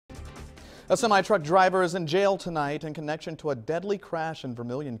A semi-truck driver is in jail tonight in connection to a deadly crash in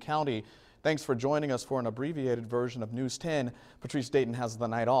Vermilion County. Thanks for joining us for an abbreviated version of News 10. Patrice Dayton has the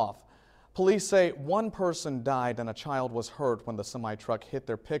night off. Police say one person died and a child was hurt when the semi-truck hit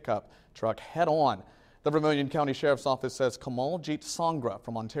their pickup truck head-on. The Vermilion County Sheriff's Office says Kamaljit Sangra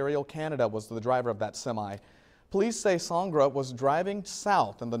from Ontario, Canada was the driver of that semi. Police say Sangra was driving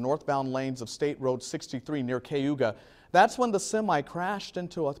south in the northbound lanes of State Road 63 near Cayuga. That's when the semi crashed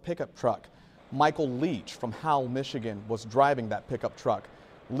into a pickup truck. Michael Leach from Howell, Michigan was driving that pickup truck.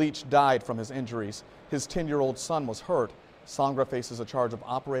 Leach died from his injuries. His 10-year-old son was hurt. Sangra faces a charge of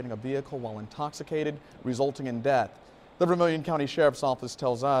operating a vehicle while intoxicated, resulting in death. The Vermilion County Sheriff's Office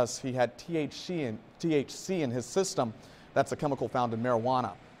tells us he had THC in his system. That's a chemical found in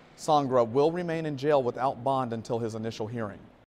marijuana. Sangra will remain in jail without bond until his initial hearing.